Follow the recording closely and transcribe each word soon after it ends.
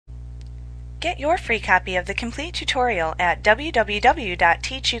Get your free copy of the complete tutorial at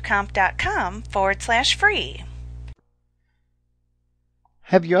www.teachucomp.com/free.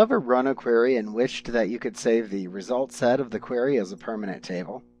 Have you ever run a query and wished that you could save the result set of the query as a permanent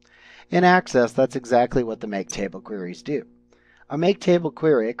table? In Access, that's exactly what the make table queries do. A make table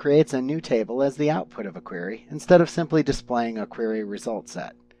query creates a new table as the output of a query instead of simply displaying a query result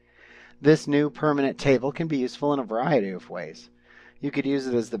set. This new permanent table can be useful in a variety of ways. You could use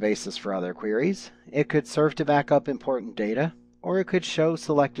it as the basis for other queries. It could serve to back up important data, or it could show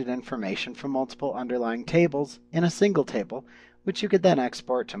selected information from multiple underlying tables in a single table, which you could then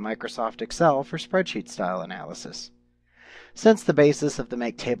export to Microsoft Excel for spreadsheet-style analysis. Since the basis of the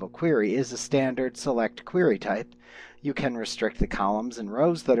make table query is a standard select query type, you can restrict the columns and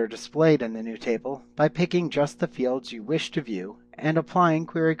rows that are displayed in the new table by picking just the fields you wish to view and applying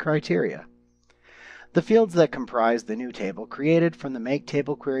query criteria. The fields that comprise the new table created from the make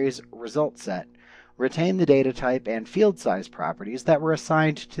table query's result set retain the data type and field size properties that were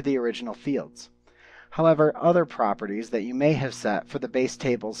assigned to the original fields. However, other properties that you may have set for the base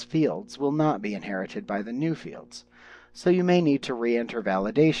table's fields will not be inherited by the new fields, so you may need to re-enter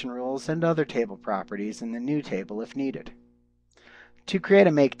validation rules and other table properties in the new table if needed. To create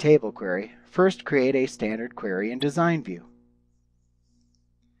a make table query, first create a standard query in Design View.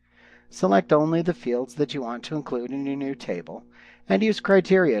 Select only the fields that you want to include in your new table, and use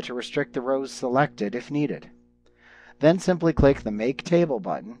criteria to restrict the rows selected if needed. Then simply click the Make Table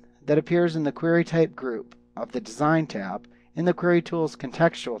button that appears in the Query Type group of the Design tab in the Query Tools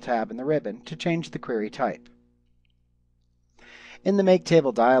Contextual tab in the ribbon to change the query type. In the Make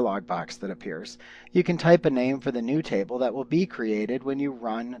Table dialog box that appears, you can type a name for the new table that will be created when you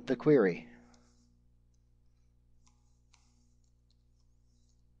run the query.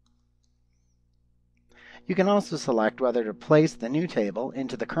 You can also select whether to place the new table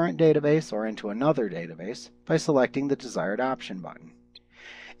into the current database or into another database by selecting the desired option button.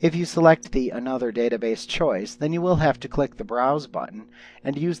 If you select the Another Database choice, then you will have to click the Browse button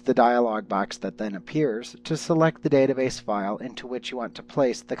and use the dialog box that then appears to select the database file into which you want to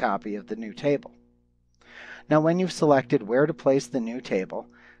place the copy of the new table. Now, when you've selected where to place the new table,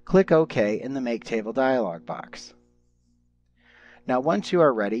 click OK in the Make Table dialog box. Now, once you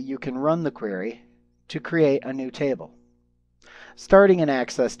are ready, you can run the query to create a new table. Starting in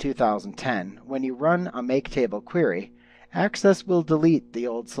Access 2010, when you run a make table query, Access will delete the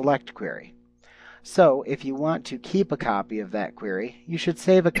old select query. So, if you want to keep a copy of that query, you should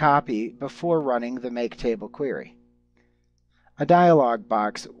save a copy before running the make table query. A dialog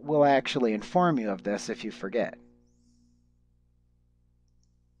box will actually inform you of this if you forget.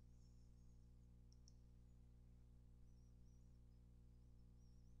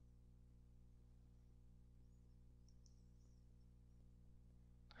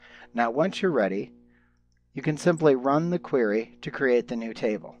 Now, once you're ready, you can simply run the query to create the new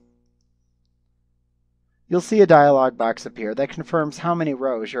table. You'll see a dialog box appear that confirms how many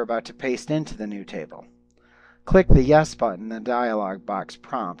rows you're about to paste into the new table. Click the Yes button in the dialog box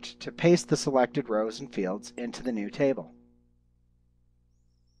prompt to paste the selected rows and fields into the new table.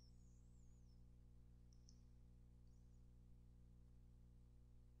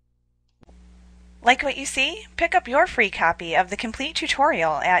 Like what you see? Pick up your free copy of the complete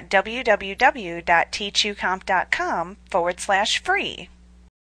tutorial at www.teachucomp.com/free.